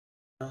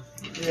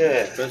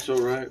Yeah. That's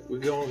all right. We're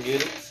gonna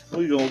get it.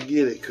 We gonna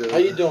get it, cuz. How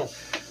you doing?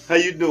 How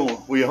you doing?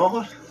 We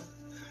on?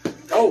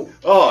 Oh,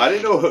 I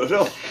didn't know.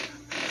 No.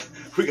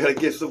 We gotta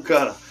get some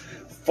kind of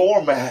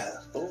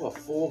format. a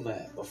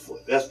format.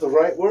 That's the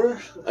right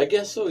word? I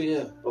guess so.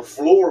 Yeah. A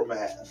floor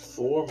mat.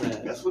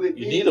 Format. That's what it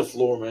You means. need a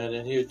floor mat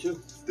in here too.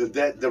 Does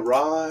that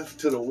derive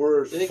to the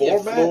word They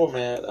format? get floor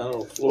mat. I don't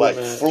know. Floor Like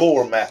mat.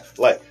 floor mat.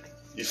 Like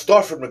you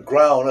start from the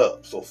ground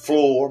up. So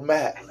floor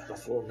mat. A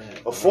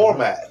format. A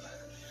format.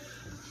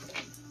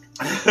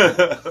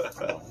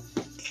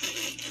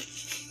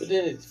 But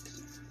then it's,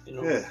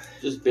 Yeah.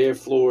 just bare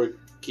floor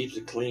keeps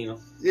it cleaner.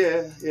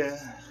 Yeah.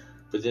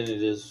 But then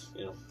it is,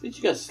 but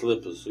you got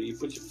slippers, so you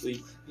put your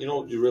feet. You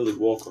don't really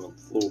walk on the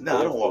floor. No,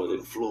 I don't walk on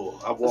the floor.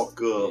 I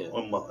walk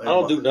on my. I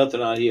don't do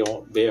nothing out here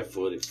on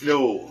barefooted.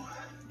 No,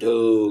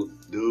 Dude.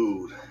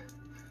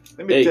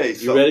 Let me tell you You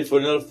something. ready for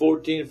another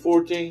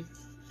 14-14?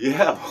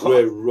 Yeah.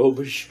 Where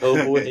Robo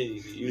Show and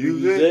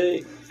you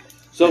say.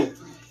 So.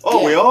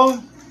 We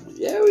on?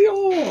 Yeah, we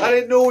on. I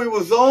didn't know we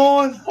was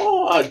on.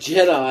 Oh,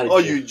 Jedi. Oh,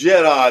 you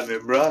Jedi me,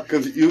 bro.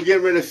 Because you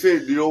get ready to say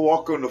you don't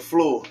walk on the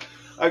floor.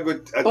 I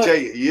tell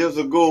you, years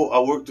ago, I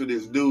worked with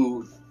this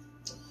dude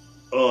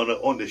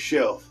on the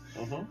shelf.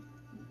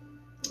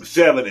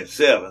 7 and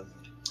 7.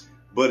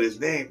 But his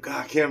name,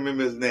 God, I can't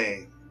remember his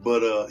name.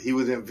 But he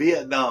was in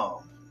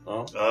Vietnam.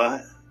 All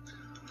right?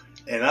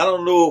 And I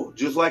don't know,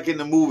 just like in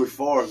the movie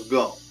Forrest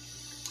Gump,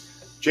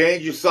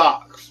 change your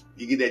socks.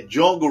 You get that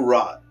jungle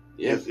rot.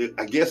 Yeah.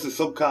 I guess it's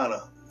some kind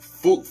of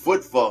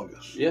foot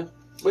fungus. Yeah.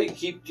 Well,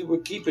 you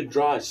would keep it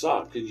dry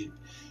sock because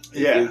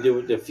Yeah.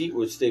 their feet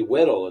would stay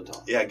wet all the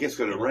time. Yeah, I guess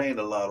because it rained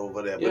a lot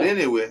over there. But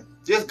anyway,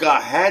 this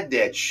guy had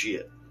that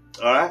shit.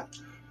 All right?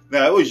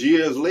 Now, it was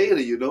years later,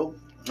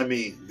 I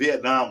mean,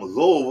 Vietnam was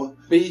over.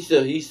 But he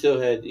still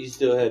had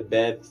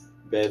bad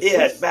He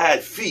had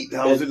bad feet.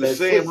 I was in the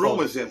same room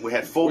as him. We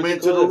had 4 men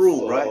to the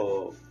room, right?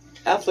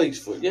 Athlete's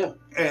foot, yeah.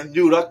 And,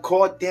 dude, I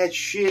caught that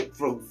shit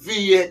from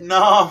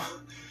Vietnam.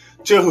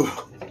 Dude,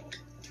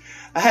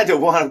 I had to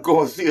wind up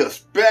going to see a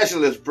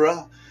specialist,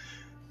 bro.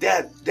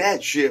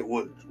 That shit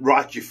would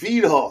rot your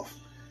feet off.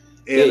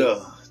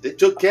 And they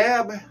took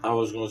care of me. I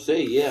was going to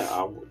say,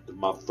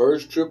 my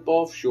first trip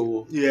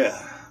offshore,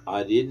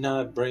 I did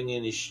not bring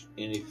any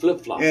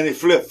flip-flops. Any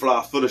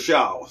flip-flops for the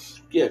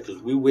showers. Yeah,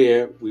 because we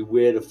wear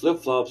the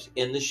flip-flops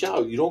in the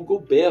shower. You don't go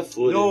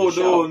barefoot in the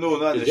shower. No,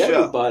 not in the shower.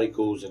 Everybody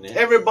goes in there.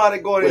 Everybody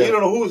going in. You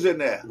don't know who's in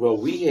there. Well,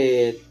 we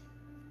had,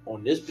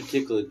 on this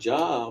particular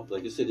job,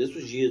 like I said, this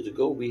was years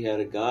ago, we had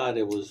a guy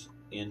that was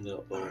in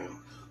the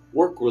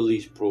work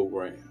release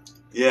program.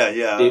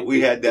 Yeah,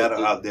 we had that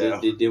out there.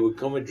 They would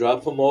come and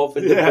drop him off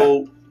at the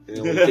boat, and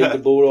then we'd take the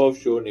boat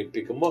offshore, and they'd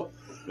pick him up.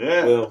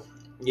 Yeah. Well,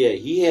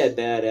 he had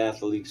bad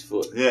athlete's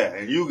foot. Yeah,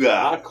 and you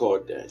got I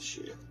caught that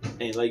shit.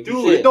 And like dude,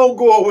 you said, it don't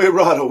go away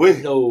right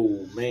away.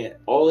 No, man.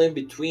 All in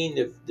between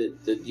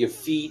your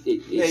feet,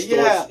 it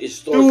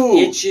starts dude,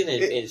 itching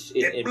and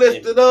it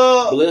blistered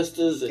up.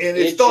 Blisters and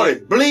it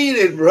started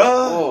bleeding, bro.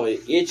 Oh,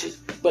 it itches.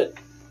 But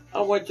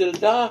I went to the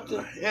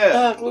doctor. Yeah.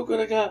 Doc, look what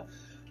I got.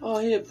 Oh,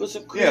 here, put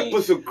some cream. Yeah,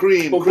 put some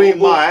cream. Cream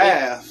my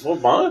ass. Well,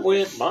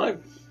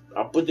 mine.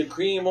 I put the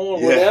cream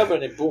on, whatever,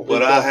 and it boom.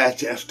 But I had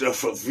that stuff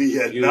from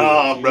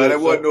Vietnam, bro. That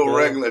wasn't no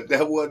regular.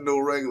 That wasn't no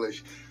regular.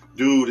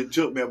 Dude, it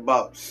took me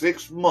about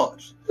 6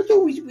 months. But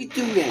do we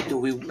do that? Do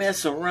we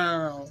mess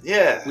around?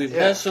 Yeah. We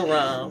mess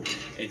around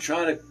and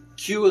try to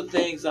cure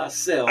things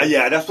ourselves.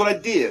 Yeah, that's what I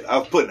did. I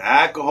was putting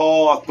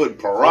alcohol, I was putting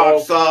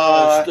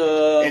peroxide,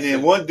 and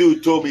then one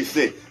dude told me, he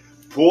said,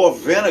 pour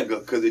vinegar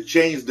because it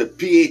changed the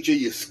pH of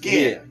your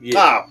skin. Yeah.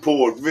 I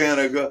poured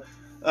vinegar.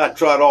 I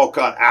tried all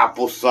kind of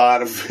apple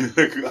cider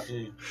vinegar.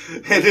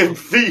 And them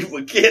feet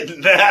were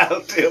getting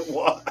nasty.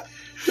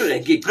 So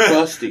they get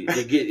crusty.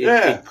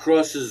 It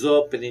crushes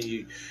up, and then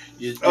the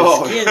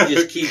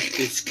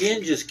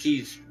skin just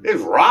keeps.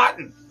 It's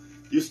rotten.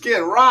 Your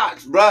skin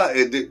rots, bro.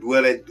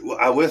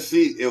 I went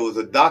see. It was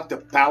a Dr.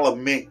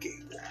 Palaminki.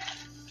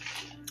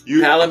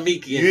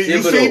 Palaminki and Thibodeau.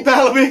 You see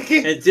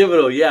Palaminki? And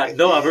Thibodeau, yeah.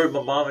 No, I've heard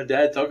my mom and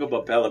dad talk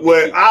about Palaminki.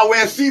 Well, I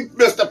went see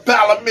Mr.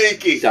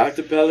 Palaminki.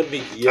 Dr.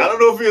 Palaminki, yeah. I don't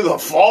know if he was a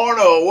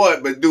foreigner or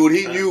what, but dude,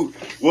 he knew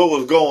what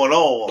was going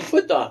on. A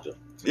foot doctor.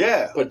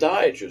 Yeah.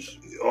 Podiatrist.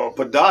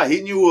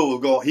 He knew what was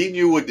going. He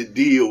knew what the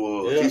deal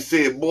was. Yeah. He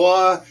said,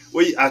 "Boy,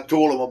 I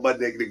told him about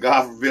the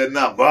guy from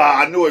Vietnam. Boy,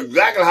 I know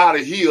exactly how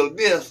to heal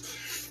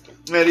this."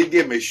 Man, he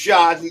give me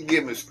shots. He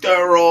give me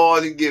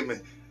steroids. He give me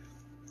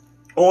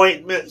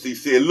ointments. He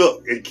said,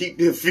 "Look, and keep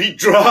their feet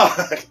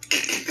dry."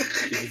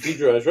 Keep your feet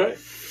dry, that's right.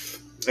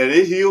 And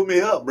it healed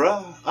me up,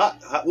 bro.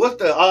 What's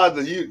the odds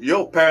of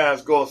your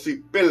parents going to see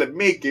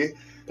Palaminki?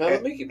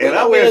 Palaminki. And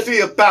I went to see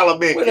a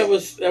Palaminki. Well,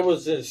 that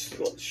was in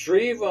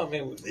Shreve. I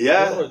mean,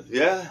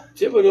 yeah.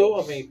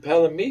 Thibodeau. I mean,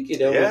 Palaminki.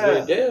 That was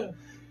right there.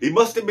 He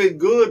must have been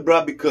good,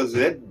 bro, because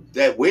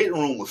that waiting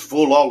room was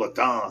full all the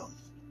time.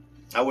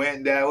 I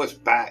went there, it was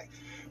packed.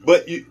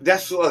 But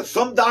that's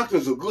some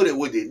doctors are good at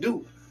what they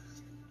do.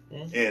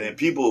 And then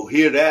people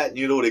hear that,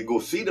 they go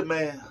see the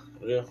man.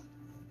 Yeah.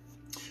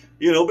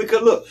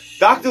 Because look,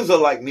 doctors are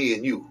like me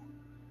and you.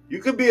 You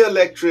could be an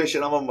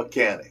electrician. I'm a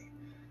mechanic.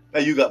 Now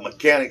you got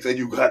mechanics and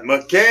you got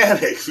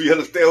mechanics. You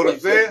understand what I'm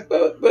saying?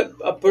 But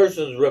a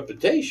person's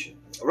reputation.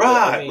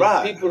 Right, I mean,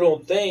 right. People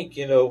don't think,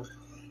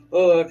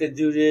 oh, I could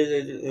do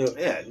this.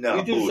 Yeah, no,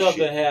 you do bullshit.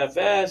 something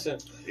half-assed,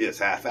 and it's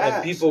half-assed.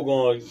 and people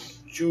going to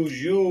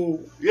choose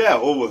you. Yeah,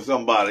 over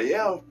somebody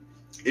else.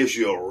 It's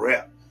your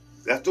rep.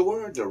 That's the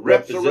word. The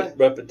rep's a rep.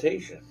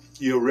 Reputation.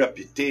 Your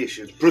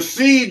reputation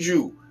precedes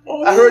you.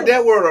 Oh, I heard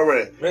that word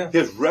already. Yeah.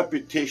 His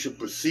reputation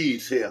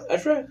precedes him.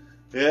 That's right.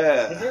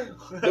 Yeah. That's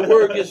right. The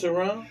word gets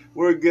around.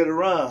 Word get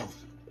around.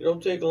 It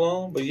don't take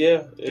long, but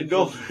yeah. It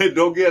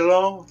don't get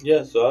long.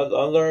 Yeah, so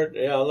I learned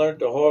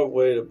the hard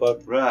way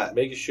about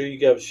making sure you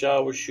got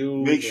shower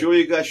shoes. Make sure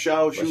you got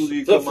shower shoes when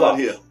you come out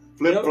here.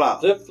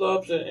 Flip-flops.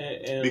 Flip-flops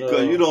and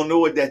because you don't know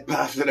what that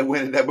pastor that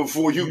went in there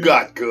before you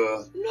got,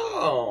 cuz.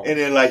 No. And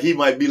then he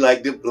might be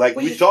like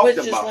we talked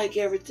about. Just like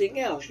everything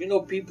else.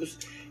 People,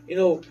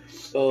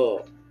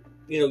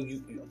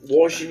 you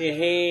washing your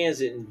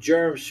hands and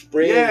germ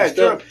spread. Yeah, and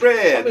stuff. germ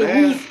spread,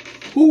 man.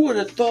 Who would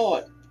have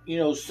thought?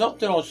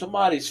 Something on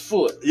somebody's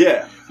foot.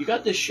 Yeah. You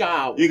got the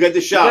shower. You got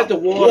the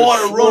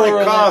water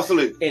running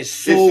constantly. And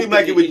soap. It seemed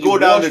like it would go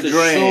down the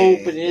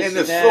drain. And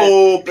the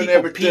soap and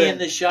everything. People pee in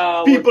the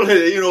shower. People,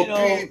 pee.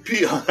 You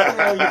pee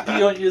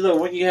on your little.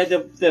 When you had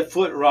that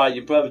foot rod,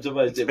 you probably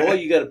somebody said, "Boy,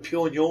 you got to pee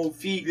on your own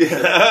feet."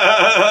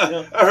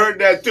 Yeah. I heard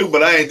that too,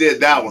 but I ain't did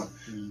that one.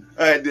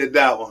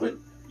 But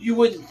you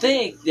wouldn't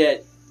think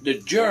that the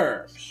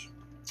germs.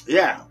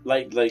 Yeah.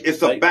 Like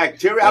it's a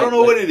bacteria. I don't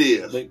know what it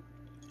is. Like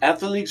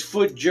athlete's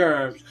foot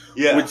germs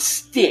would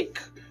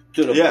stick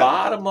to the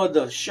bottom of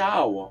the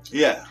shower.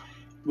 Yeah.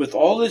 With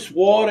all this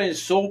water and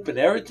soap and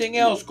everything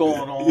else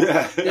going on,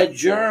 that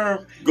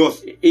germ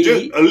goes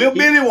just a little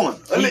bitty one.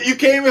 You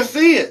can't even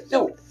see it.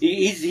 No,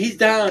 he's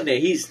down there.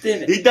 He's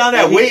thinning. He's down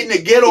there waiting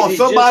to get on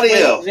somebody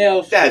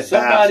else. That's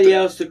somebody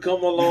else to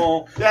come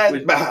along.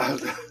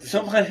 That's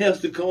somebody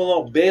else to come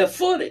along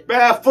barefooted.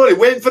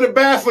 Waiting for the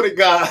barefooted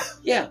guy.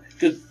 Yeah,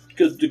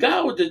 because the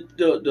guy with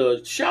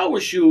the shower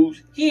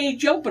shoes, he ain't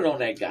jumping on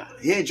that guy.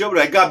 He ain't jumping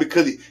on that guy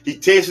because he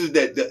tastes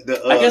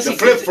the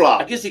flip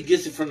flop. I guess he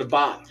gets it from the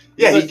bottom.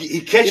 Yeah,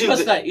 he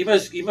catches it. He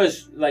must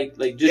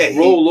just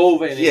roll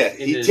over. And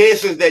he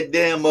tastes that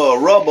damn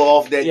rubber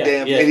off that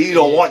damn, and he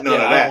don't want none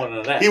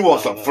of that. He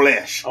wants some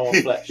flesh. I want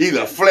flesh. He's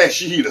a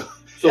flesh eater.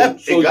 So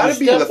it gotta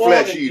be the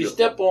flesh eater. You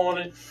step on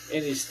it,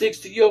 and it sticks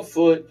to your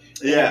foot.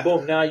 And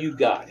boom! Now you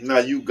got it. Now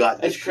you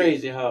got That's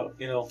crazy. How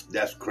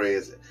That's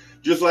crazy.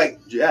 Just like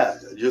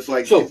just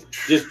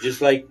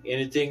like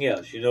anything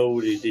else.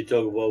 They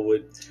talk about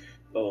with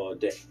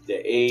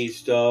the AIDS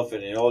stuff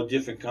and all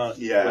different kinds.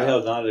 Yeah. Well,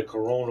 hell, now the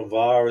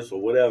coronavirus or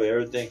whatever,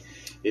 everything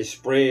it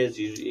spreads.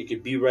 It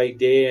could be right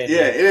there. And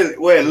it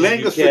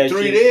lingers for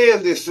 3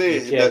 days. They say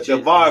the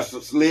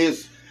virus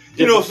lives.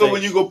 So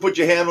when you go put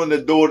your hand on the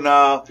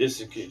doorknob, just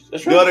in case.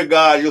 That's right. The other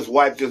guy just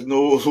wiped his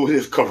nose with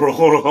his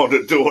corona on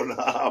the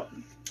doorknob.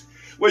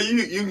 Well,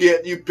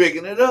 you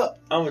picking it up.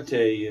 I'm gonna tell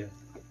you.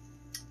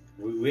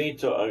 We ain't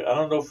talk. I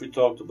don't know if we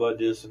talked about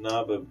this or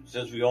not, but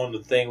since we on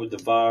the thing with the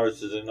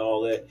viruses and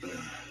all that,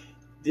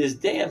 this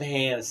damn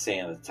hand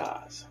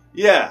sanitizer.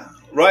 Yeah,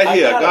 right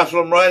here. I got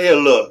some right here.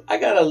 Look, I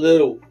got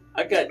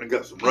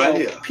some right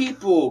here.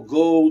 People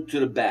go to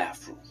the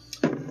bathroom.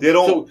 They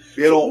don't.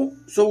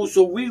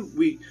 So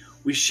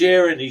we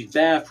share in these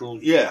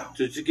bathrooms. Yeah.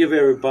 To give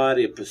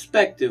everybody a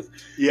perspective.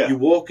 Yeah. You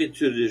walk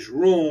into this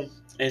room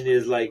and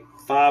there's like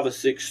 5 or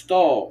 6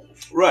 stalls.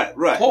 Right.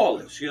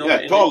 Toilets,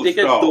 toilets. They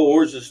got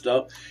doors and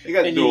stuff. They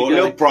got doors,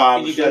 little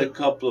problems. And you got a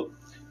couple of,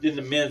 in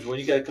the men's one,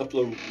 you got a couple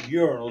of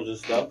urinals and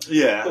stuff.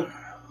 Yeah.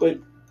 But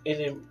and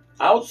then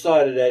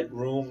outside of that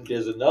room,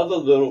 there's another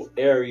little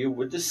area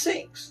with the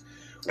sinks.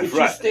 But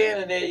you're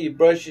standing there, you're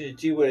brushing your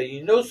teeth with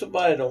it.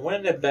 Somebody done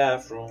went in the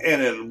bathroom.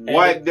 And then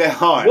wiped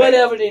down.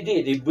 Whatever they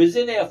did. They was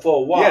in there for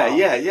a while.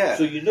 Yeah.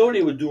 So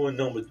they were doing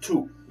number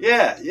 2.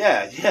 Yeah.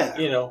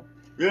 And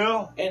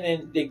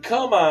then they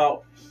come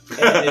out.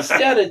 And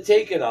instead of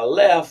taking a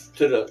left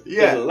to the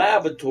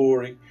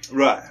laboratory,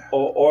 right,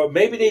 or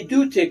maybe they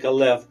do take a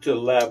left to the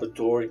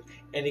laboratory,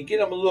 and they get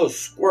them a little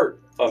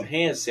squirt of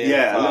hand sanitizer.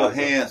 Yeah, a little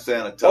hand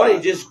sanitizer. Or they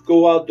just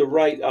go out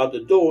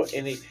the door,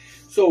 and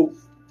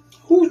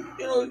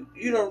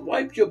you done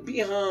wiped your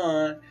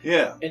behind.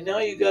 Yeah. And now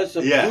you got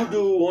some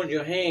doo-doo on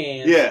your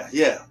hands.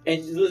 Yeah.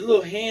 And a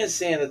little hand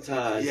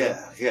sanitizer.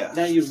 Yeah.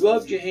 Now you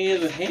rubbed your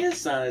hands with hand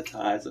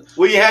sanitizer.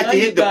 Well, you had to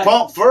hit the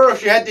pump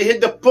first. You had to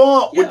hit the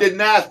pump with the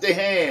nasty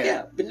hand.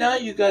 Yeah, but now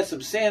you got some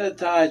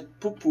sanitized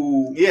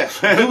poo-poo. Yeah,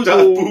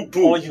 sanitized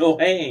poo-poo on your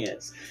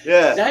hands.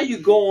 Yeah. Now you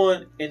go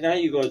on, and now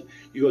you're going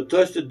to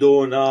touch the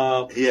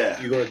doorknob. Yeah.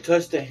 You're going to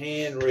touch the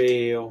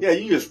handrail. Yeah,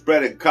 you just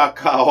spreading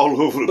caca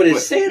all over the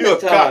place. But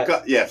it's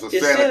sanitized. Yes, it's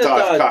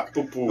sanitized caca.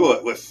 Poo-poo.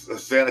 What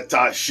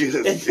sanitized shit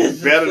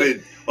is better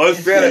than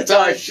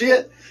unsanitized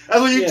shit? That's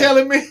what you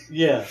telling me?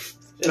 Yeah.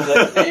 It's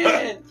like,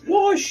 man,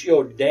 wash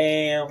your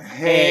damn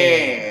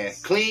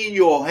hands. Clean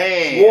your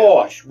hands.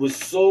 Wash with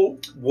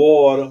soap,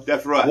 water.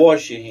 That's right.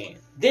 Wash your hands.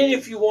 Then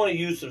if you want to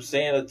use some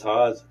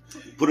sanitizer,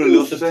 put a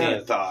little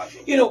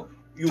sanitizer.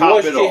 You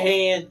washed your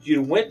hands.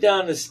 You went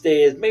down the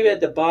stairs, maybe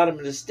at the bottom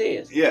of the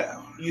stairs.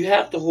 Yeah. You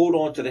have to hold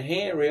on to the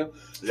handrail.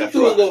 That's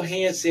do right. a little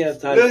hand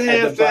sanitizer.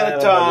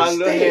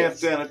 Little hand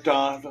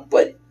sanitizer.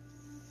 But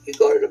you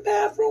go to the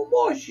bathroom,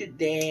 wash your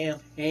damn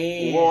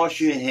hands.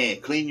 Wash your hands.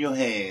 Clean your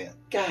hands.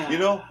 God. You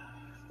know,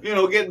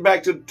 getting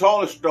back to the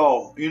toilet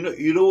stall. You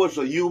know what's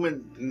a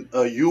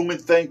human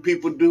thing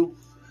people do?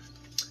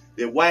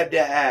 They wipe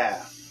their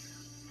ass.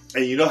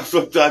 And you know,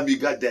 sometimes you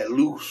got that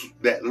loose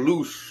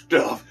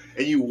stuff,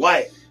 and you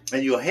wipe,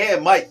 and your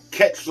hand might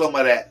catch some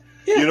of that.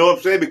 Yeah. You know what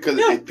I'm saying? Because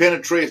it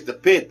penetrates the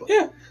paper.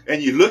 Yeah.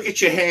 And you look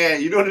at your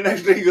hand, you know the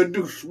next thing you're going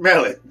to do,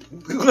 smell it. you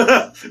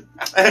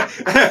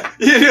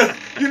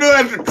know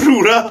that's the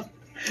truth, huh?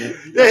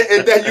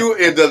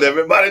 Does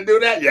everybody do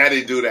that? Yeah,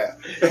 they do that.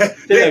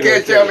 They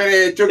can't tell me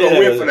they took a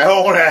whiff of their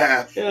own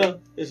ass. Yeah,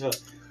 it's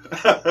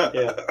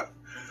yeah.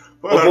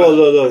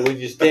 Look, when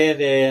you stand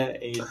there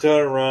and you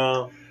turn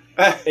around,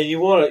 and you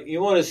want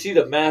to see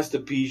the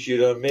masterpiece you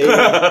done made,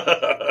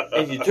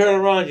 and you turn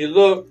around, you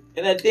look,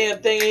 and that damn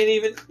thing ain't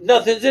even,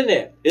 nothing's in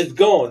there. It's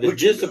gone. The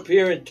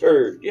disappearing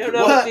turd. You ever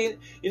never seen?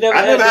 I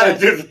never had a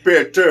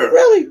disappearing turd.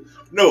 Really?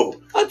 No.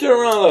 I turn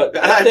around, look,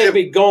 that thing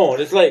be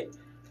gone. It's like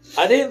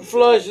I didn't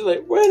flush. It's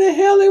like, where the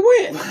hell it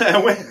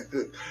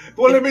went?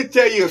 Well, let me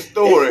tell you a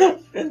story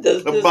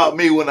about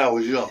me when I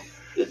was young.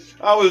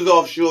 I was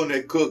offshore and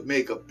they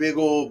make a big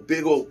old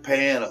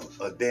pan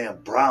of damn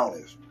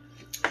brownies.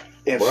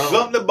 And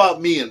something about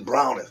me and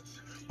brownies.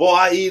 Boy,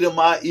 I eat them.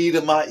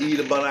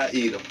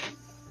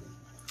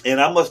 And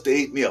I must have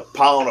ate me a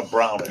pound of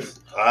brownies.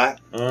 All right?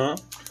 Uh-huh.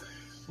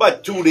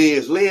 About 2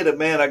 days later,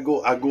 man, I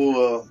go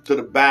to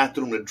the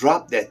bathroom to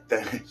drop that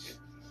thing.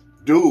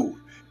 Dude,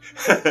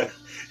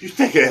 you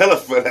think a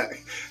elephant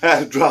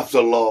that drops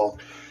a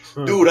log.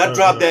 Dude, I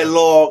dropped that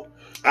log.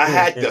 I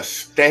had to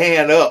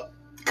stand up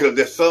because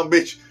the son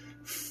bitch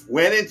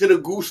went into the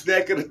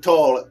gooseneck of the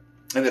toilet.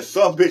 And the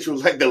son bitch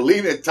was like the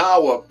Leaning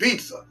Tower of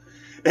Pizza.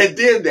 And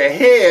then the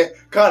head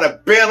kind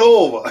of bent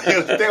over. You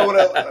understand what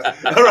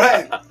all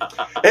right?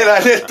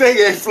 And this thing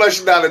ain't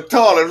flushing down the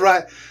toilet,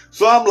 right?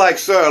 So I'm like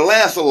Sir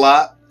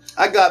Lancelot.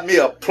 I got me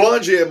a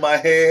plunger in my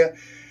hand.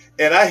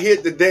 And I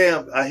hit the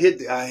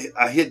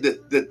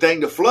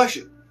thing to flush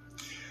it.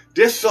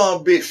 This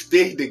son bitch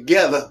stayed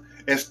together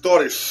and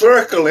started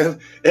circling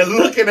and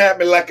looking at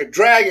me like a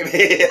dragon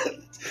head.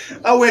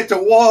 I went to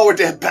war with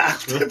that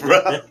bastard,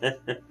 bro.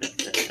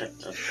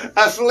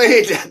 I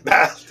slayed that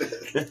bastard.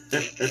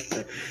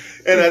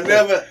 And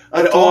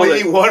I only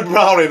eat one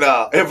brownie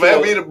now. If I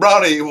ever eat a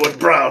brownie, it was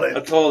brownie.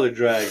 A taller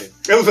dragon.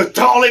 It was a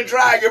taller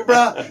dragon,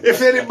 bro.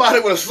 If anybody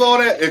would have saw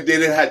that, if they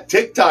didn't have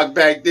TikTok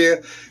back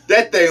then,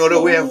 that thing would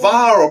have went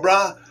viral,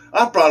 bro.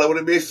 I probably would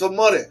have made some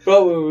money.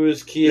 Bro, when we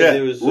was kids,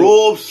 it was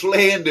Robe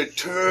slaying the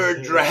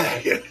turd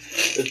dragon.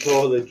 The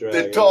taller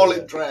dragon. The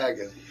taller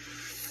dragon.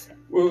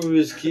 When we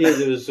was kids,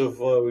 it was so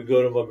fun. We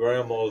go to my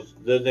grandma's,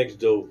 the next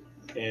door,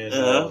 and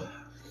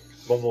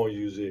my mom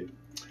used it.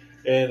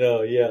 And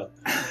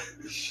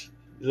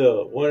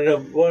look, one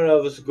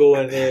of us go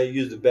in there and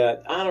use the bath.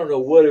 I don't know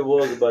what it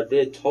was about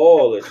that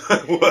toilet.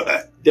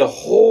 What? The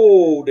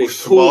hole that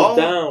cooled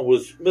down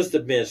must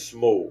have been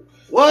small.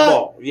 What?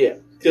 Small, yeah.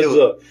 Because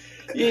look,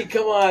 you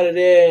come out of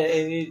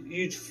there and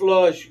you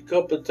flush a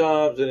couple of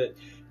times,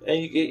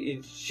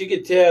 and she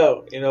could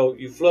tell,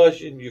 you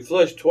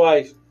flush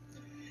twice.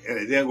 And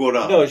it didn't go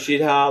down. No,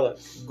 she'd holler,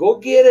 "Go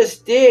get a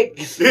stick."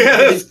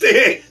 Get a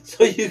stick.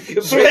 So you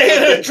can break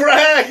up the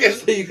dragon.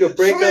 So you can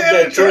break up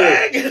that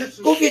turd.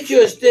 Go get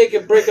you a stick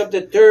and break up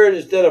the turd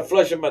instead of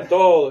flushing my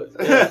toilet.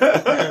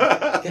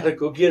 Gotta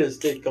go get a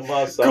stick. Come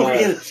outside. Go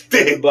get a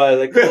stick. Everybody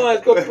like, come on,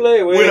 let's go play.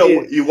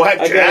 You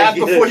wiped your ass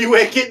before you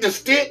went getting the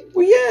stick?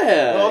 Well,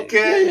 yeah.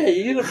 Okay. Yeah,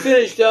 you done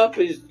finished up.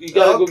 You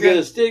gotta go get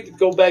a stick to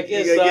go back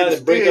inside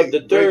and break up the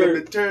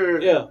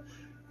turd. Yeah.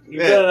 You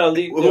better not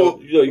leave.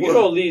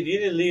 You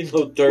didn't leave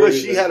no turd. Well,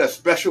 she had a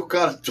special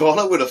kind of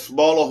toilet with a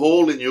smaller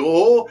hole in your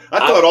hole. I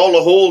thought all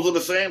the holes were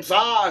the same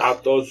size. I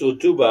thought so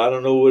too, but I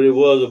don't know what it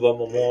was about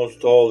my mom's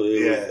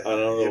toilet. I don't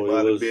know. It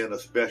might have been a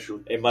special.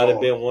 It might have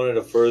been one of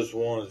the first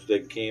ones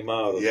that came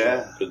out.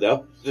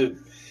 That was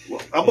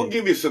I'm gonna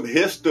give you some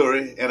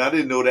history, and I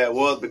didn't know that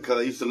was because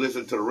I used to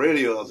listen to the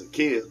radio as a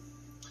kid.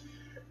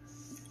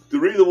 The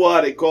reason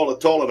why they call a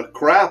toilet a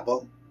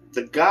crapper,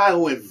 the guy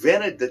who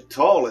invented the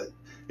toilet,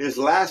 his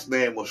last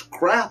name was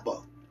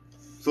Crapper.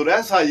 So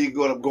that's how you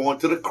go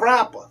into the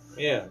crapper.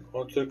 Yeah,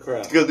 going to the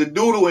crapper. Because the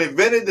dude who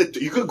invented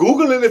you can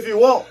Google it if you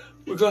want.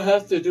 We're going to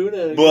have to do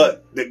that again.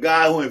 But the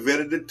guy who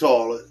invented the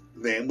toilet,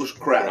 name was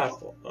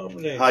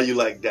Crapper. How you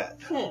like that?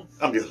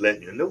 I'm just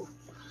letting you know.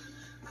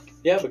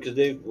 Yeah, because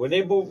when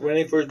they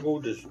first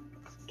moved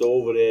to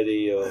over there,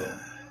 they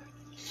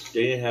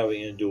didn't have an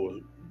indoor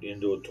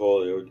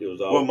toilet. It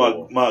was outdoor.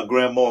 Well, my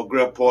grandma and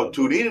grandpa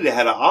too, they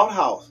had an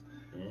outhouse.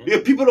 Yeah,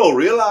 people don't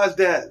realize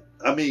that.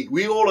 I mean,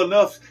 we old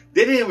enough.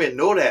 They didn't even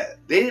know that.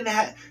 They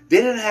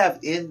didn't have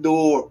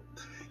indoor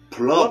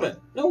plumbing.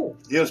 No.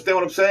 You understand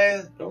what I'm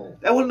saying? No.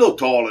 There was no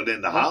toilet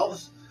in the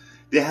house.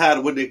 They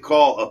had what they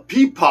call a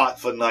pea pot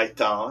for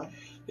nighttime.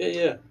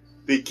 Yeah.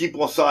 they keep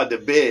on side the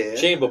bed.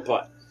 Chamber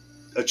pot.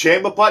 A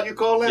chamber pot, you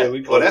call that? Yeah,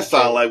 we call that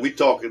sounds like we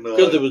talking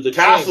because it was the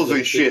castles chamber,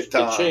 and shit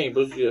time. The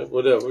chambers, yeah,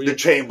 whatever. The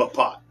chamber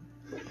pot.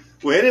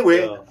 Well,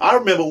 anyway, I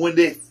remember when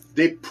they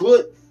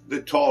put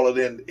the toilet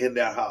in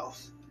their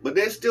house, but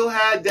they still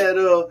had that.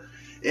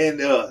 And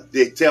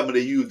they tell me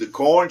they used the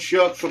corn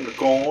shucks from the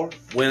corn.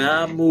 When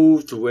I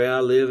moved to where I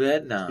live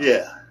at now,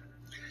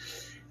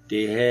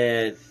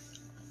 there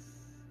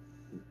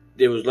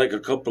was like a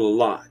couple of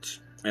lots,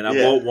 and I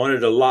bought one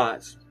of the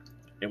lots.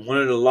 And one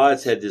of the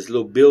lots had this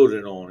little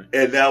building on it.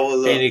 And that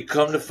was and it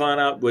come to find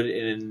out,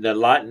 in the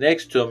lot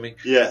next to me,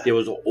 there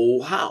was an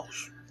old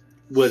house.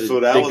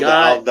 So that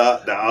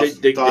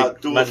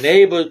was my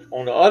neighbor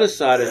on the other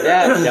side of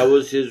that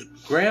was his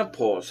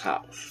grandpa's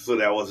house. So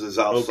that was his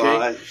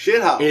outside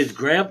shit house. His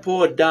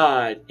grandpa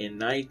died in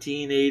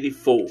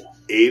 1984.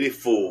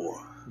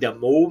 84. The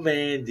old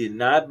man did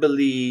not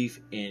believe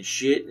in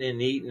shitting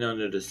and eating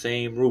under the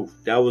same roof.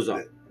 That was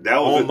a... That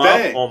was the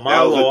thing.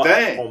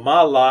 On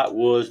my lot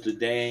was the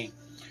dang.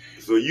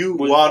 So you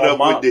wound up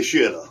with the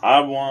shitter.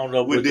 I wound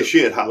up with the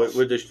shit house.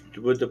 With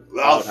the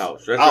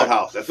outhouse.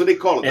 Outhouse. That's what they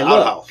call it. The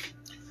outhouse.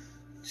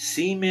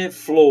 Cement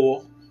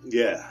floor.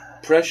 Yeah.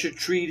 Pressure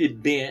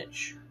treated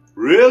bench.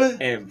 Really?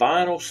 And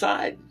vinyl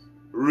siding.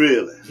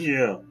 Really?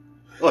 Yeah.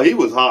 Oh, he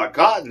was hard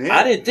cotton.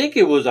 I didn't think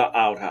it was an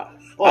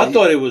outhouse. I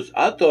thought it was. In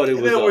other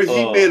words,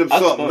 he made him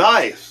something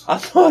nice. I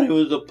thought it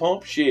was a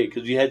pump shed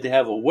because you had to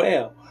have a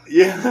well.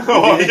 Yeah,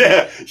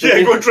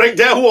 go drink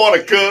that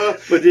water,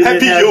 cuz.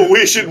 Happy your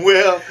wishing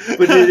well.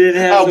 But they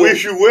didn't have I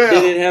wish you well.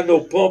 They didn't have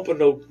no pump or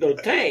no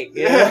tank.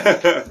 You know?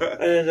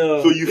 And,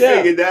 so you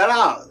figured that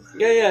out.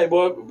 Yeah,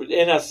 well,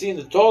 and I seen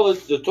the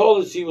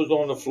toilet seat was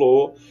on the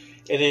floor.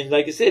 And then,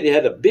 like I said, it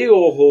had a big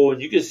old hole,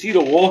 and you could see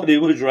the water. It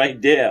was right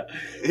there.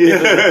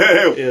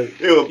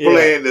 It was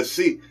playing the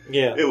seat.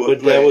 Yeah,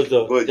 but that was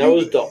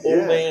the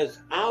old man's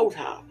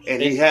outhouse.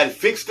 And he had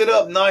fixed it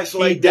up nice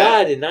like He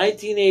that. died in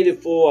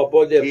 1984. I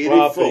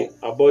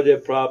bought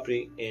that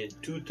property in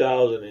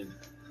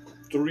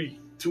 2003.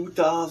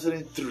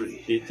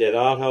 2003. That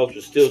outhouse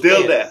was still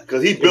there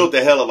because he built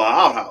a hell of an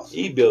outhouse.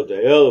 He built a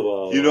hell of a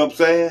outhouse. You know what I'm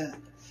saying?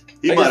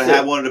 He might have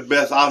had one of the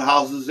best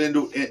outhouses in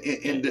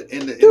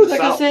the Dude,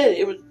 South. I said,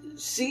 it was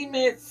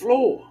cement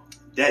floor.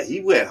 That he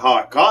went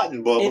hard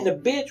cotton, Bubba. And the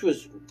bench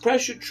was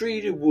pressure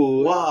treated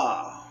wood.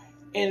 Wow.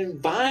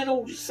 And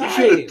vinyl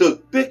siding. You should have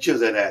took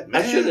pictures of that,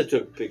 man. I should have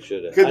took a picture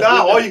of that. Because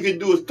now all you can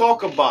do is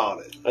talk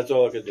about it. That's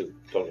all I can do,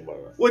 talk about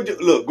it.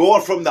 Look,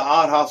 going from the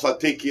outhouse, I'll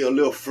take you a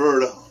little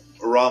further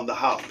around the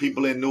house.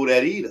 People didn't know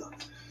that either.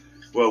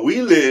 Well,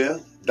 we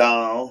live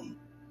down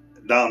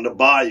the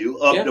bayou,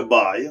 up the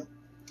bayou.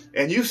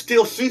 And you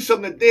still see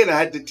something today. And I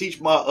had to teach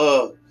my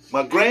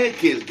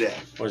grandkids that.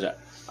 What's that?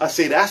 I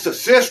say that's a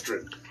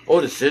cistern. Oh,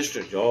 the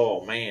cistern.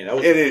 Oh man, that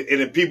was.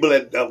 And the people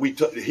that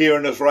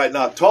hearing us right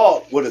now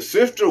talk, what a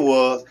cistern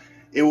was,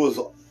 it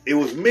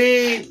was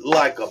made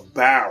like a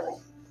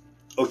barrel.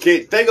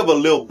 Okay, think of a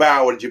little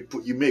barrel that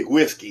you make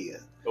whiskey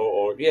in.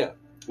 Or yeah.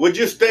 Well,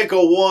 just think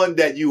of one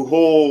that you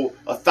hold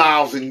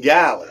 1,000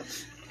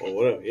 gallons. Or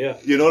whatever. Yeah.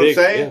 You know what I'm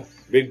saying? Yeah.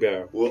 Big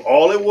barrel. Well,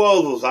 all it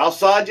was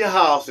outside your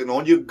house and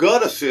on your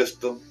gutter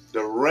system,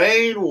 the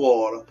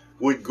rainwater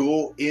would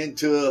go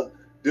into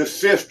the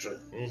cistern.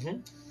 Mm-hmm.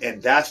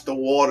 And that's the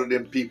water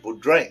them people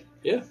drank.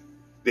 Yeah.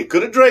 They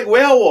could have drank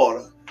well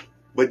water,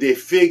 but they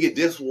figured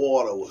this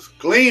water was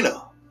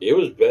cleaner. It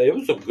was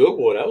some good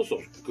water. That was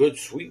some good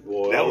sweet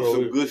water. That was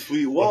some good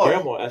sweet water.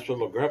 That's what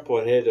my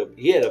grandpa had.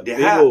 He had a big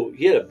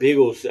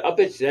old. I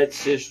bet you that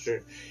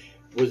cistern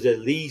was at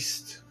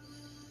least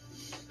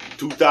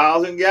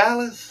 2,000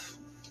 gallons.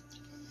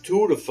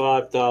 2,000 to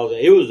 5,000.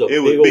 It was big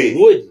old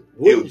wooden.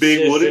 It was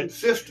big wooden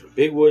cistern.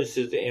 Big wooden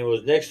cistern, and it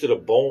was next to the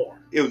barn.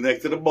 It was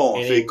next to the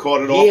barn, so he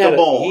caught it off the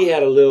barn. He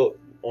had a little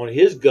on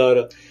his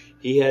gutter.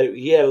 He had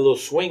a little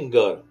swing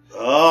gutter.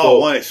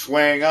 Oh, when it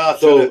swang out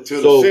to the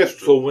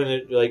cistern. So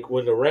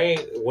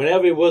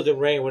whenever it wasn't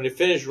raining, when it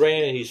finished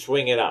raining, he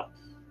swing it out.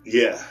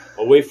 Yeah.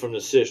 Away from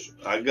the cistern.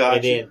 I got you.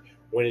 And then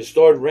when it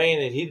started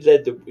raining, he'd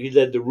let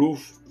the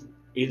roof.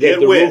 He'd let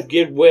the roof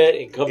get wet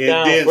and come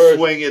down then first.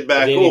 Swing it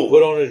back and then over. He'd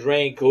put on his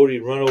raincoat. He'd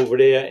run over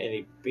there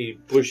and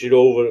he'd push it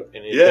over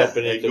and he'd dump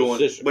it into the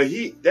cistern. But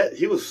he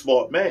was a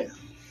smart man,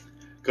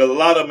 because a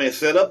lot of men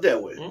set up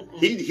that way. Mm-mm.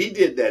 He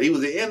did that. He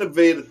was an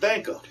innovative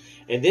thinker.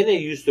 And then they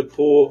used to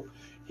pour.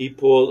 He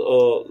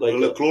poured like a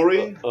little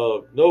chlorine.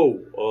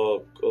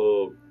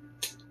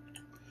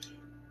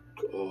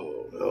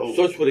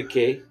 Starts with a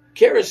K.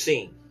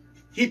 Kerosene.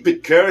 He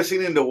put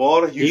kerosene in the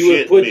water.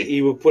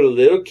 He would put a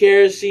little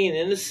kerosene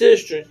in the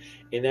cistern,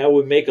 and that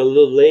would make a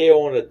little layer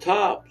on the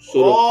top, this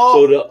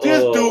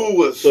dude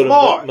was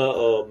smart.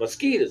 The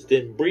mosquitoes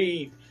didn't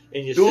breathe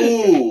in your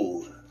cistern.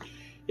 Dude,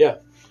 yeah.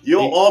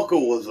 Your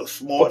uncle was a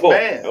smart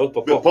man. That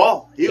was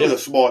Papa. He was a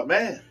smart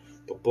man.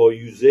 Papa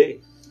used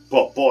it.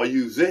 Papa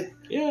used it.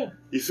 Yeah.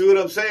 You see what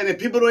I'm saying? And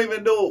people don't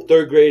even know.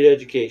 3rd grade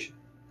education.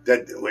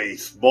 That way he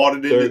smarter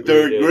than the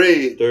 3rd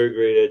grade. 3rd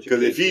grade education.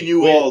 Because if he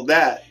knew all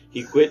that.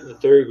 He quit in the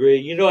 3rd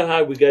grade. You know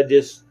how we got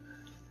this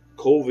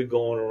COVID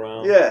going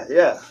around?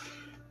 Yeah.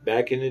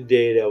 back in the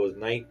day, that was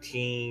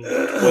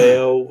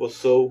 1912 or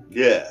so.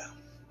 Yeah.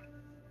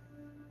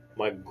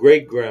 My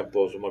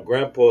great-grandpa, so my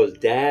grandpa's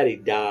daddy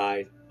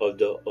died of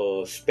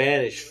the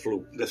Spanish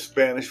flu. The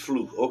Spanish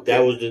flu. Okay.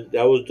 That was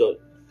the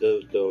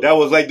that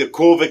was like the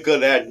COVID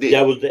of that day.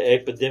 That was the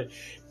epidemic.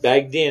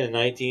 Back then in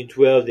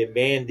 1912, they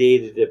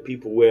mandated that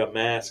people wear a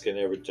mask and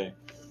everything.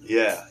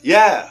 Yeah.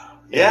 Yeah.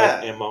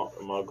 Yeah. And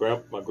my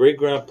great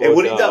grandpa. And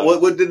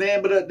what the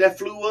name of that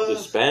flu was?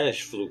 The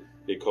Spanish flu,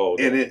 they called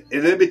it.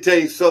 And let me tell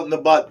you something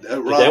about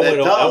around that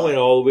time. I went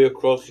all the way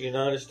across the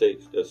United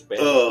States. The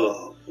Spanish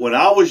flu. When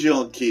I was a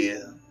young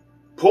kid,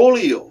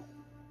 polio.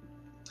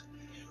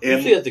 You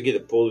still have to get a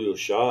polio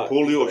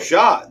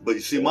shot. But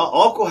you see, my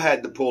uncle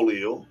had the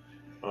polio.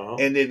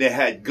 And then they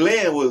had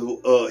Glenn,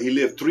 he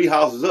lived 3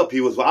 houses up. He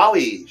was our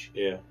age.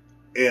 Yeah.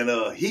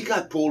 And he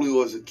got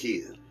polio as a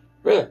kid.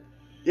 Really?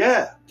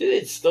 Yeah. Did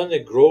it stun the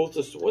growth?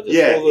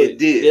 It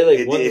did. They had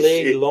like one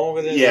leg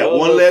longer than the other? Yeah,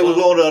 one leg was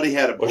longer than the other. He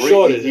had a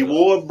brace. He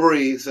wore a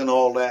brace and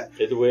all that.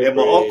 And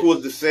my uncle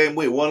was the same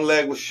way. One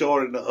leg was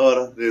shorter than the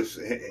other.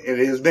 And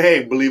his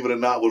name, believe it or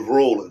not, was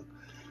Roland.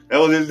 That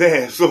was his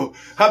name. So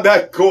I'm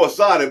not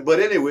coinciding. But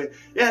anyway,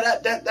 yeah,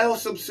 that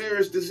was some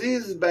serious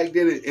diseases back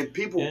then. And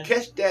people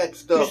catch that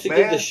stuff, you used to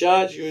get the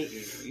shots.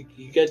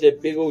 You got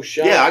that big old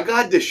shot. Yeah, I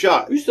got the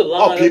shot. We used to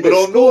line up people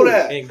don't know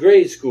that. In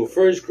grade school,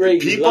 first grade.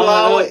 People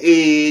our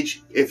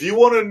age, if you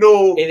want to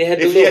know if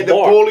you had the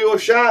polio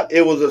shot,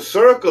 it was a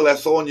circle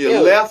that's on your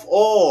left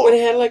arm. But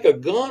it had like a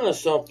gun or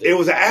something. It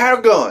was an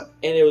air gun.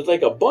 And it was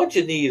like a bunch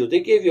of needles.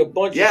 They gave you a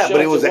bunch of shots. Yeah, but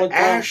it was an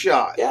air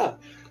shot. Yeah.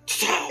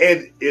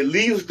 And it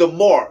leaves the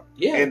mark.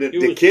 Yeah, and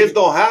the kids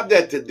don't have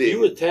that today. You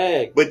were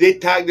tagged. But they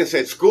tagged us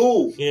at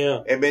school.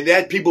 Yeah. And man,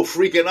 that people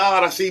freaking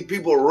out. I see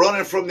people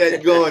running from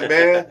that gun,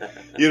 man.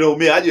 You know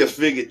me, I just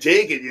figured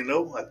take it,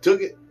 I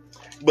took it.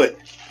 But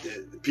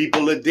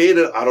people today,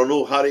 I don't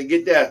know how they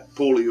get that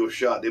polio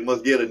shot. They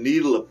must get a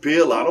needle, a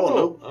pill. I don't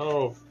know. I don't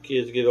know if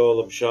kids get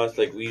all them shots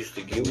like we used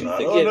to get. I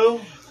don't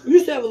know. We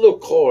used to have a little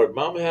card.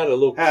 Mama had a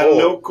little card. A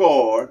little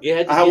card.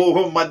 I had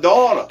one with my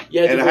daughter.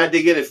 I had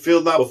to get it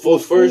filled out before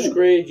first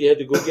grade. You had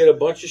to go get a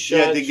bunch of shots.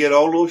 You had to get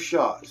all those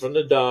shots. From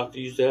the doctor.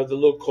 You used to have the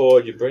little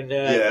card. You bring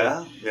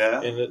that.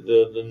 Yeah. And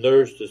the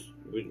nurse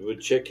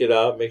would check it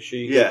out, make sure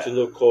you get your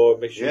little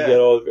card, make sure you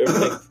get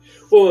everything.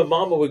 Well, when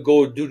Mama would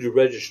go do the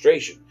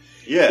registration.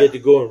 Yeah. You had to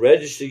go and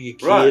register your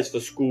kids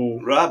for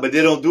school. Right, but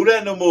they don't do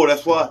that no more.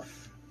 That's why...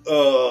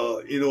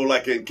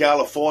 like in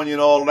California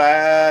and all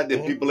that, the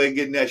people ain't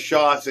getting that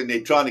shots and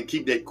they trying to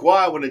keep that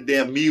quiet when the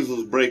damn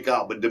measles break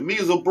out. But the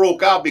measles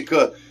broke out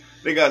because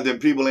they got them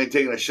people ain't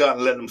taking a shot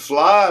and letting them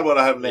slide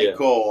without having that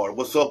card.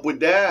 What's up with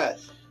that?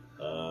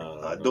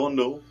 I don't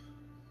know.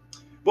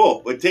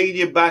 Well, we're taking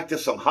you back to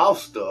some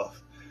house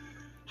stuff.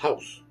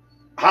 House.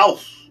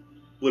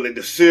 With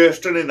the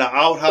cistern in the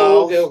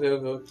outhouse.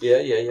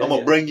 Okay. Yeah. I'm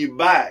going to bring you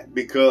back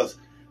because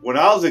when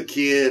I was a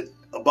kid,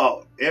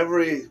 about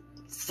every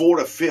 4th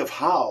or 5th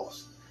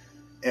house,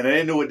 and I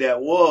didn't know what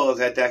that was.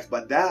 I had to ask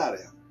my dad.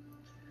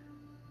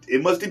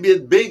 It must have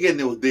been big in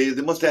those days.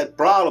 They must have had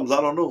problems.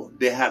 I don't know.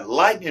 They had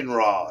lightning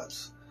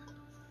rods.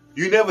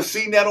 You never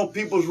seen that on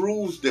people's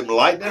roofs? Them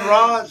lightning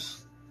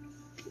rods?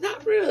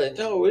 Not really.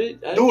 No.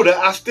 Dude,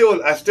 I still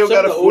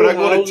got a. When I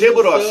go to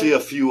Thibodeau, I see a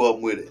few of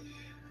them with it.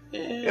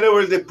 Yeah. In other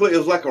words, it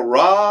was like a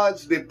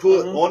rods they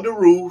put on the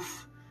roof.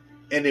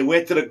 And they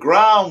went to the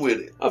ground with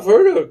it. I've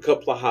heard of a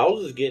couple of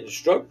houses getting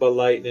struck by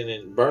lightning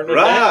and burning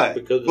down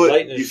because the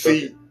lightning. You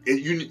see,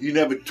 you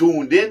never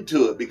tuned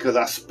into it because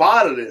I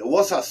spotted it.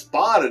 Once I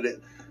spotted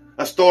it,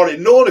 I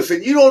started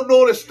noticing. You don't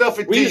notice stuff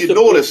until you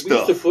notice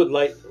stuff. We used to put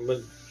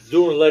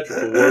doing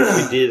electrical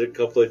work. We did a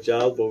couple of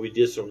jobs, but we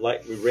did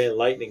we ran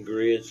lightning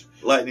grids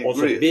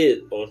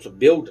on some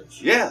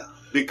buildings. Yeah,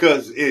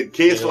 because in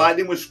case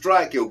lightning would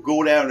strike, it'll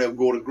go down and it'll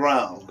go to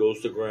ground. It goes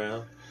to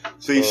ground.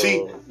 So you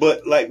see,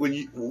 but like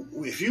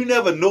if you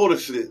never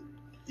notice it,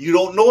 you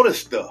don't notice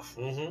stuff.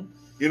 Mm-hmm.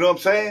 You know what I'm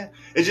saying?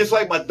 It's just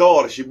like my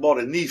daughter. She bought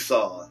a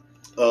Nissan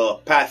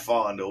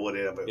Pathfinder or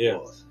whatever it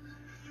was.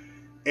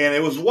 And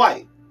it was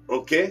white,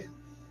 okay?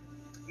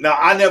 Now,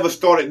 I never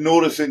started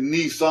noticing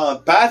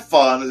Nissan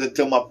Pathfinders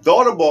until my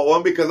daughter bought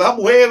one because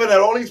I'm waving at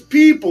all these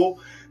people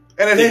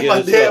and it ain't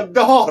my damn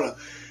daughter.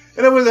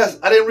 And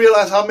I didn't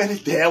realize how many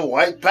damn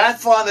white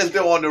Pathfinders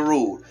there on the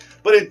road.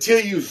 But until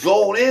you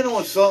zone in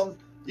on something,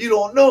 you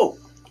don't know.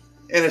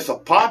 And it's a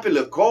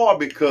popular car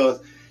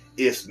because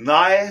it's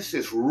nice,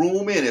 it's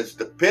roomy, and it's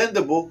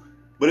dependable,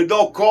 but it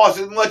don't cost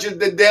as much as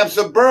the damn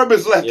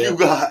Suburbans like you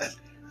got.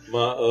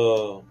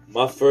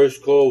 My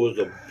first car was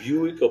a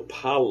Buick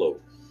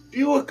Apollo.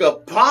 Buick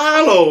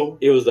Apollo?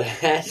 It was a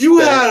hatchback. You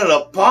had an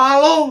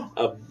Apollo?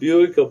 A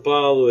Buick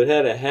Apollo. It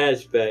had a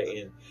hatchback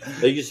in.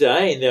 Like you said, I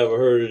ain't never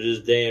heard of this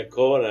damn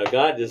car, and I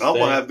got this I'm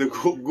thing. going to have to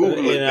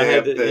Google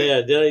it.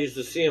 Yeah, then I used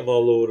to see them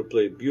all over the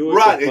place. Buick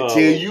Apollo.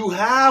 Until you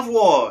have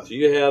one. So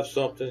you have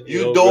something.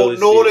 You don't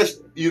really notice.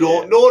 You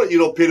don't notice. You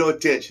don't pay no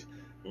attention.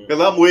 Because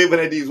I'm waving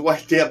at these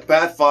white damn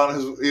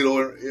Pathfinders,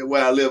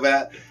 where I live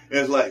at. And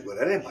it's like, well,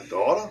 that ain't my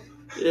daughter.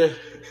 Yeah.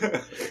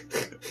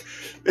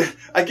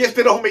 I guess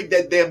they don't make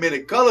that damn many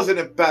colors in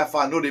them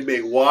Pathfinder. I know they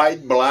make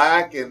white,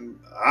 black, and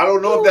I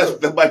don't know if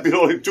that might be the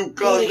only two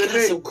colors they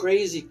got some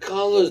crazy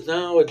colors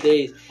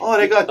nowadays. Oh,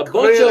 they got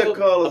colors, man.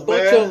 A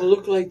bunch of them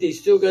look like they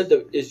still got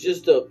it's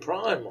just a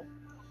primer.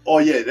 Oh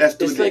yeah,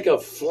 it's like a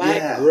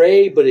flat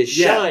gray, but it's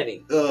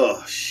shiny.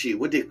 Oh shit,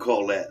 what they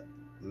call that?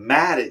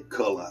 Matted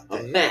color.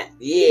 A matte,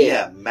 yeah.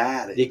 Yeah,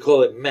 matted. They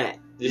call it matte.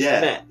 Just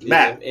matte.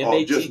 Matte.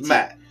 M-A-T-T. Just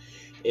matte.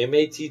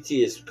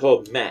 M-A-T-T is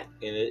called matte,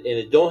 and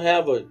it don't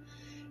have a.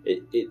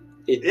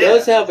 It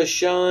does have a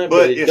shine,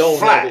 but it don't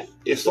flat. have it.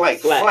 It's like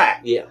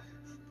flat. Yeah.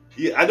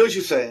 Yeah, I know what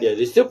you're saying. Yeah,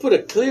 they still put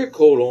a clear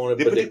coat on it,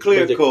 but the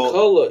color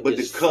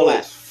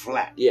is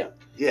flat. Yeah.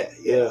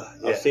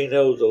 I've seen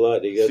those a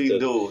lot. They got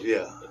those,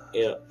 yeah.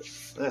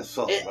 That's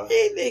something.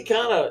 It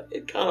kind of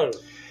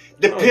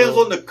depends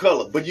on the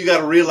color, but you got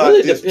to realize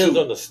it really depends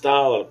on the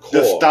style of the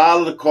car. The style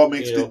of the car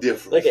makes the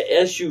difference. Like an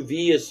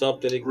SUV or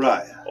something,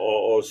 right?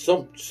 Or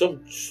some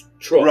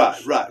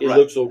trucks. Right. It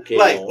looks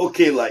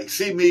okay. Like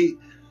see me,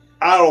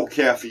 I don't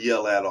care for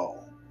yellow at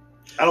all.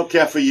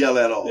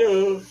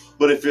 Yeah.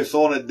 But if it's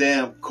on a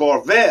damn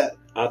Corvette,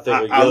 I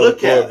think a yellow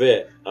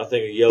Corvette. I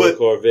think a yellow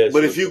Corvette.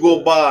 But if you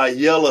go buy a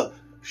yellow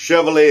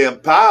Chevrolet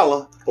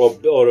Impala,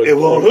 or it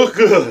won't look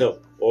good. No,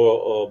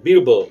 or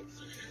Beetlebug.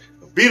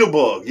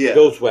 Yeah.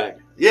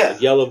 Volkswagen. Yeah. A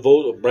yellow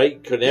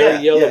bright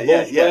canary yellow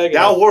Volkswagen. Yeah.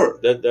 That'll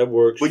work. That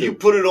works. But you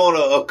put it on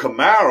a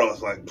Camaro,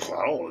 it's like,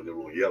 I don't want to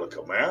get a yellow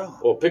Camaro.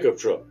 Or a pickup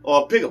truck.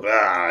 Or a pickup.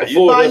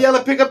 You buy a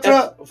yellow pickup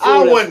truck?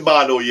 I wouldn't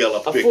buy no yellow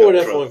pickup truck. A Ford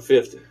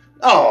F-150.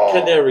 Oh.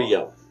 Canary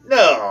yellow.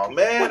 No,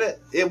 man.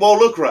 It won't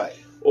look right.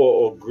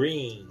 Or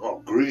green. Oh,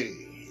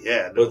 green.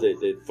 Yeah. No. Or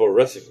the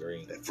fluorescent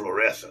green. The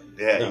fluorescent.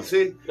 Yeah, you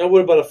see? Now,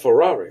 what about a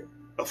Ferrari?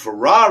 A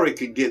Ferrari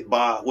could get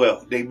by.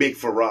 Well, they make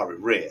Ferrari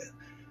red.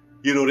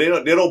 You know,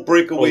 they don't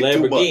break away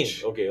too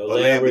much. Okay, a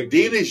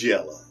Lamborghini's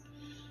yellow.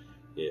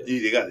 Yeah.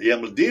 They got the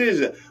Lamborghini's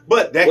yellow.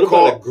 But that what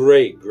car. About a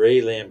gray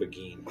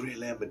Lamborghini? Gray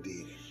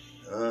Lamborghini.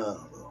 I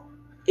don't know.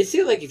 It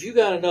seems like if you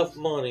got enough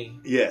money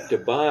to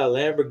buy a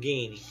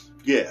Lamborghini,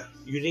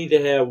 you need to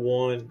have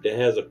one that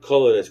has a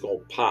color that's going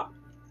to pop.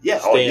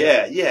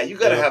 Yeah, you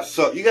gotta have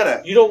something. You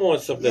don't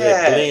want something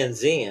that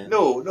blends in.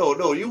 No.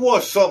 You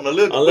want something a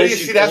little.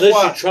 Unless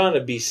you're trying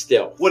to be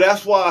stealth. Well,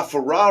 that's why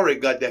Ferrari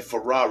got that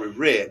Ferrari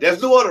red.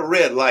 There's no other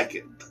red like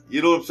it.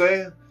 You know what I'm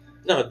saying?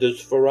 Now, does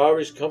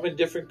Ferraris come in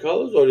different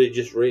colors, or are they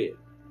just red?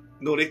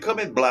 No, they come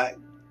in black.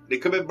 They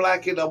come in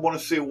black, and I want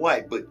to say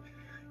white. But,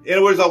 in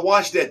other words, I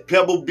watched that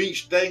Pebble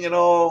Beach thing and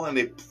all, and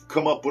they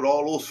come up with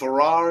all those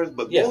Ferraris,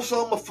 but most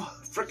of them are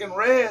freaking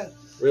red.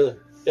 Really?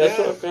 That's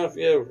what I'm kind of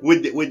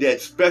with that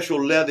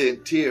special leather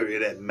interior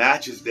that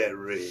matches that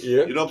red.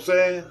 Yeah. You know what I'm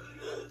saying?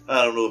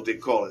 I don't know if they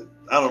call it.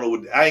 I don't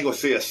know. I ain't gonna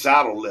say a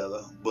saddle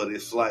leather, but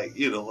it's like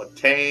a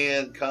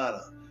tan kind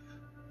of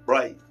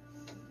bright.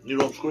 You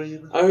know what I'm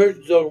screaming? I heard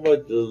you talking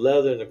about the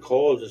leather and the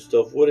cars and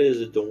stuff. What is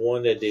it? The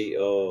one that they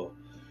Oh,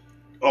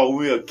 when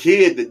we were a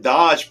kid, the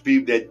Dodge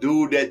people, that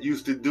dude that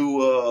used to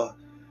do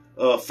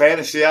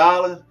Fantasy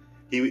Island.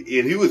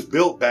 He was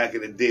built back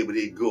in the day, but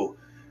he'd go.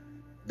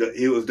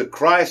 It was the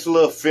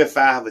Chrysler Fifth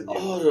Avenue.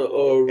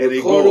 Oh,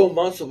 Ricardo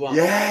Montalban.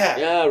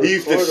 Yeah. He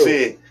used to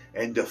say,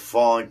 and the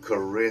fine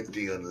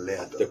Corinthian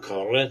leather. The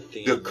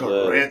Corinthian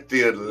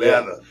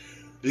leather.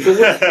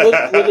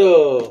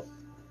 So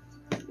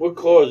what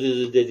cars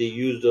is it that they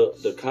use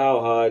the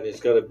cowhide? It's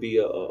got to be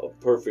a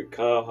perfect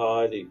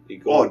cowhide.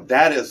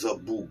 That is a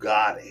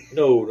Bugatti.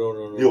 No.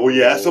 Oh,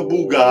 yeah, it's a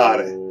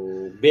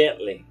Bugatti.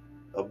 Bentley.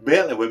 A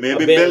Bentley. Well,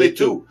 maybe Bentley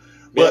too.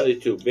 Bentley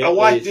too. I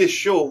watched this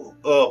show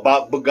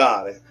about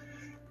Bugatti.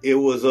 It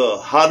was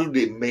how do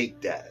they make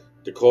that?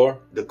 The car?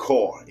 The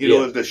car. You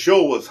know, the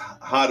show was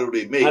how do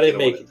they make it? How they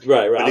make it?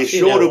 Right. But they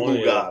showed the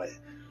Bugatti. Yeah.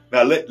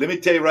 Now let me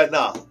tell you right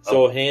now. It's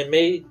all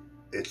handmade?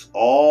 It's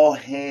all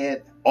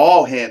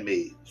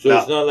handmade. So now,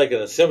 it's not like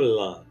an assembly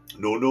line.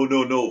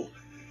 No.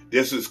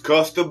 This is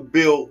custom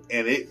built,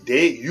 and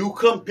you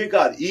come pick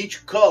out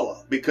each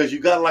color because you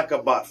got like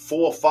about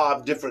 4 or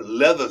 5 different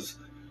leathers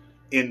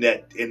in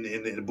the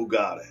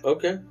Bugatti.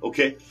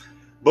 Okay.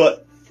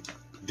 But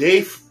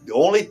they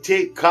only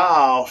take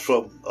cows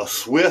from a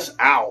Swiss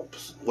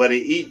Alps where they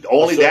eat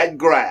only that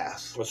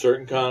grass. A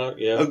certain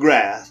kind of,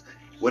 grass.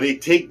 Where they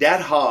take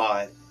that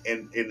hide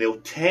and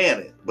they'll tan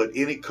it, but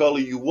any color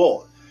you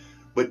want.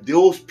 But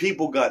those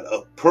people got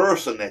a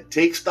person that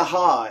takes the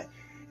hide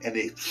and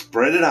they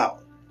spread it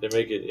out. They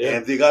make it, And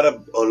if they got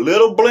a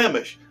little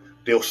blemish,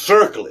 they'll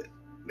circle it.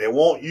 They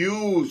won't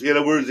use, in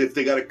other words, if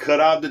they got to cut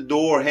out the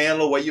door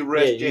handle where you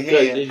rest your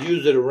hand. They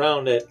use it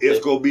around that. It's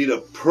going to be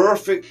the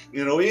perfect,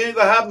 you ain't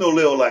going to have no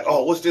little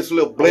what's this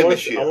little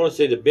blemish here? I want to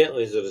say the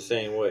Bentleys are the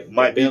same way.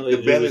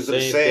 The Bentleys are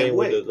the same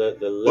way.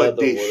 The leather, but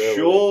they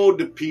showed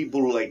the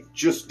people,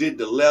 just did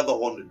the leather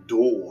on the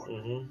door.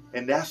 Mm-hmm.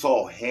 And that's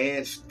all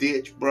hand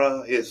stitched,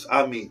 bruh.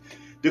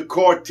 The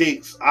car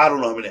takes, I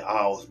don't know how many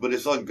hours, but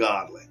it's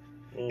ungodly.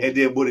 Mm. And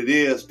then what it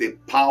is, they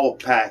power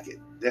pack it.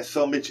 That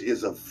summit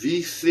is a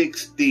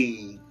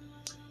V16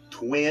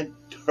 twin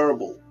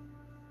turbo.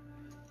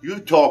 You're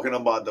talking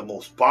about the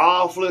most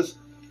powerfulest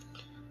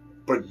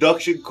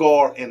production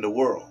car in the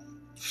world.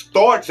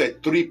 Starts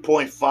at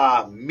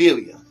 3.5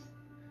 million,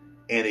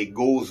 and it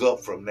goes up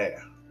from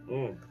there.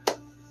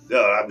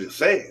 I'm just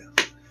saying.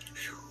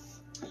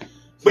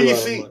 But you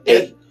see,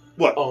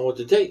 what? I want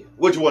to tell you.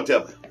 What you want to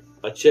tell me?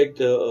 I checked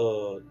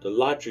the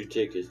lottery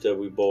tickets that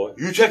we bought.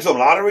 You checked some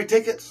lottery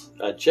tickets?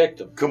 I checked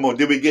them. Come on,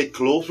 did we get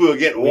close? We'll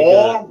get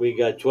warm? We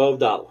got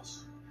 $12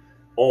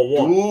 on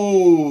one.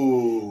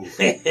 Ooh.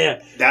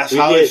 That's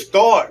how it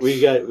starts. We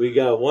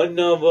got one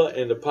number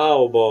in the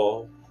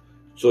Powerball.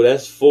 So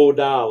that's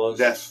 $4.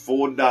 That's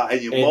 $4,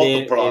 and you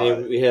multiply.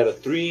 And then we had a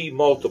 3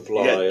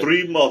 multiplier. Yeah,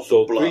 3 multipliers.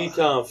 So 3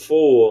 times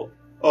 4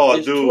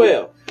 is dude,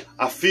 12.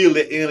 I feel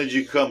the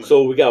energy coming.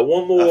 So we got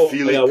one more.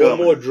 One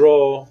more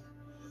draw.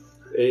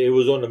 It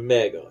was on the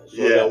Mega.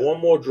 So I got one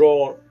more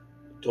draw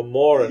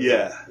tomorrow.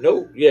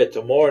 Night.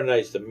 Tomorrow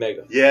night's the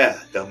Mega. Yeah,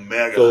 the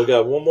Mega. So we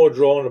got one more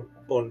draw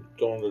on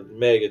the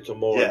Mega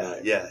tomorrow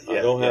night.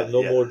 I don't have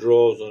no more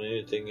draws on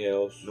anything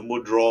else. No more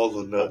draws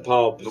or nothing.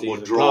 No more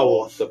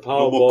draws.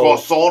 No more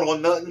croissant or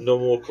nothing. No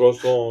more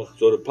croissants.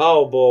 So the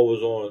Powerball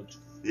was on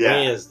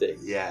Wednesday.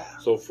 Yeah.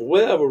 So for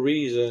whatever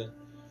reason,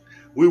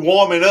 we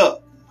warming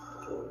up.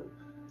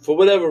 For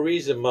whatever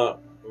reason, my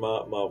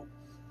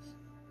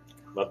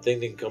thing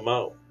didn't come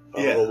out.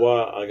 I don't know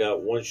why. I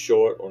got one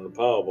short on the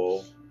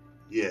Powerball.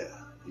 Yeah,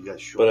 you got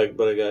short.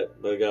 But I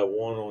got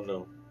one on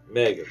the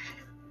Mega.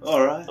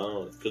 All right.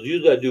 Because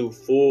usually I do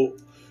four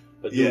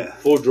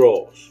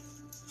draws.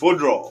 4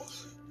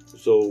 draws.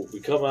 So we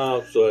come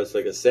out. So it's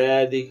like a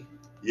Saturday.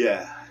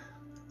 Yeah.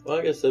 Well,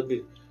 I guess it'd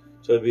be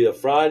a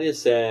Friday, a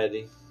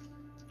Saturday,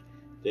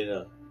 then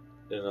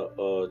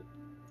a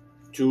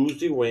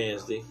Tuesday,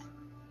 Wednesday,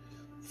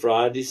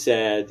 Friday,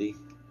 Saturday,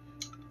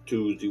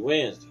 Tuesday,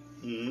 Wednesday.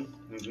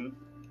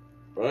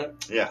 Right?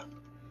 Yeah.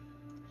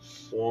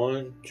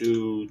 1,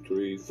 2,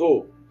 3,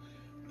 4.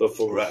 But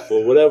for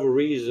whatever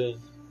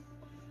reason,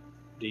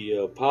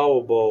 the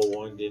Powerball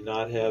one did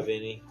not have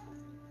any.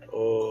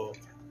 The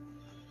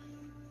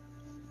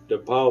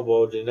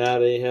Powerball did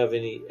not have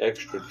any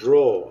extra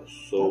draws.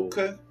 So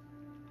and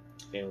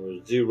it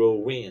was 0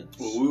 wins.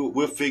 Well,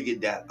 we'll figure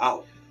that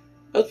out.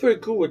 That's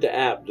pretty cool with the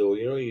app, though.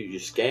 You know, you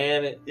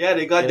scan it. Yeah,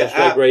 they got the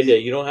app like right there.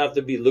 You don't have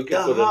to be looking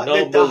for the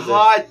numbers. The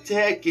high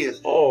tech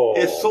is.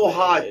 It's so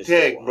high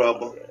tech, so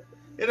brother.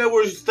 In other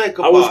words, think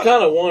about. I was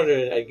kind of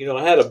wondering. Like,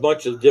 I had a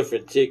bunch of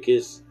different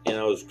tickets, and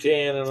I was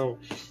scanning them.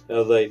 I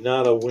was like,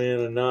 not a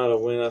winner, not a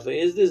winner. I was like,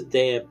 is this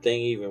damn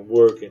thing even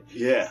working?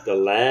 Yeah. The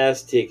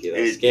last ticket,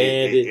 I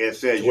scanned it. It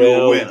said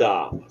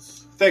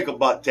 $12. Think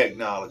about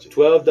technology.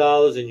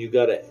 $12, and you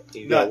got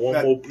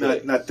one more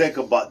play. Now think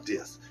about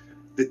this.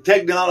 The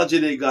technology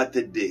they got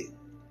today,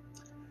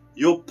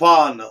 your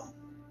partner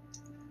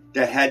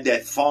that had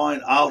that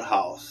fine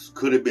outhouse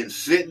could have been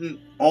sitting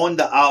on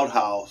the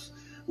outhouse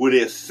with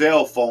his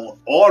cell phone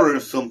ordering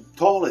some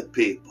toilet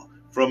paper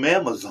from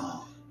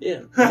Amazon.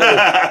 Yeah.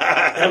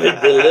 Have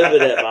it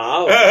delivered at my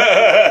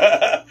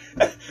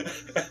house.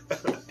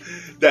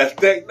 That's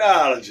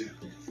technology.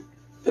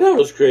 But that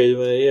was crazy.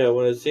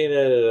 When I seen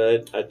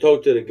that, I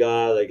talked to the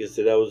guy, like I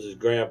said, that was his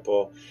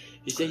grandpa.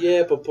 He said,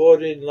 yeah, Papa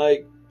didn't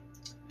like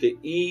to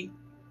eat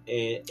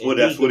and well,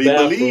 that's what he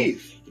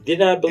believed. He did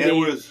not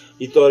believe.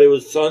 He thought it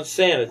was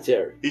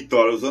unsanitary. He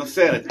thought it was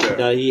unsanitary.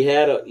 Now he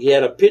had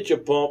a pitcher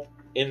pump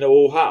in the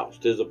old house.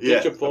 There's a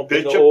pitcher pump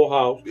in the old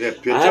house. Yeah,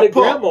 pitcher I had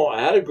pump.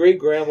 I had a great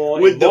grandma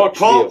with in the Marksville.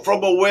 pump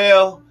from a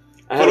well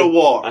for the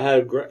water. I had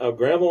a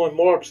grandma in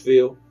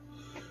Marksville.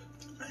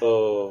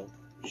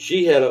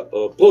 She had a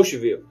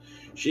Plocherville.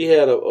 She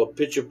had a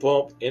pitcher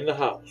pump in the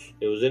house.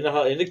 It was in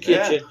the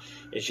kitchen.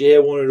 And she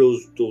had one of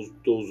those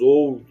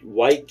old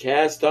white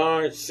cast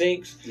iron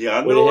sinks. Yeah,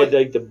 I know. Where they had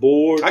like the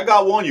board. I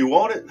got one. You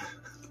want it?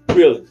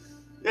 Really?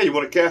 Yeah, you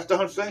want a cast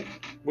iron sink?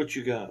 What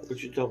you got?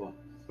 What you talking about?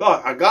 No,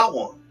 I got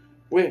one.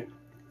 Where?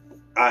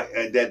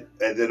 At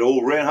that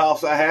old rent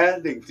house I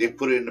had, they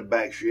put it in the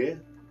back shed.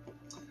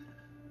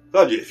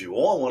 Told you if you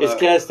want one. It's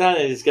cast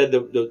iron. It's got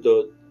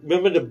the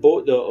remember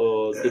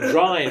the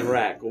drying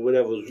rack or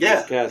whatever was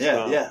cast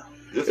iron. Yeah.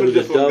 This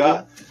one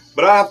got.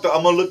 But I'm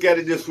gonna look at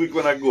it this week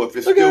when I go. If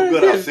it's still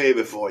good, I'll save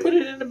it for you. Put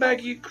it in the back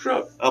of your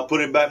truck. I'll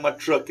put it in back of my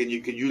truck, and you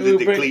can use it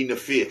to clean the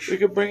fish. We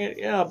could bring it.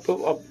 Yeah,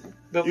 you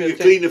can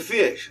clean the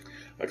fish.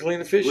 I clean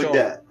the fish with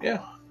that.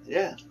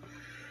 Yeah.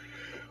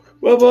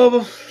 Well,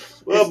 Bubba.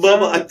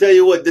 I tell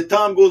you what, the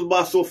time goes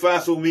by so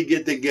fast when we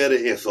get together.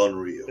 It's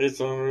unreal. It's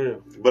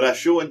unreal. But I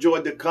sure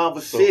enjoyed the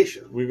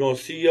conversation. So we're gonna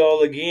see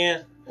y'all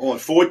again on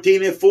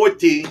 14 and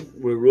 14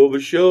 with Robert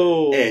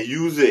Show and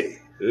Use.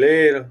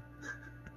 Later.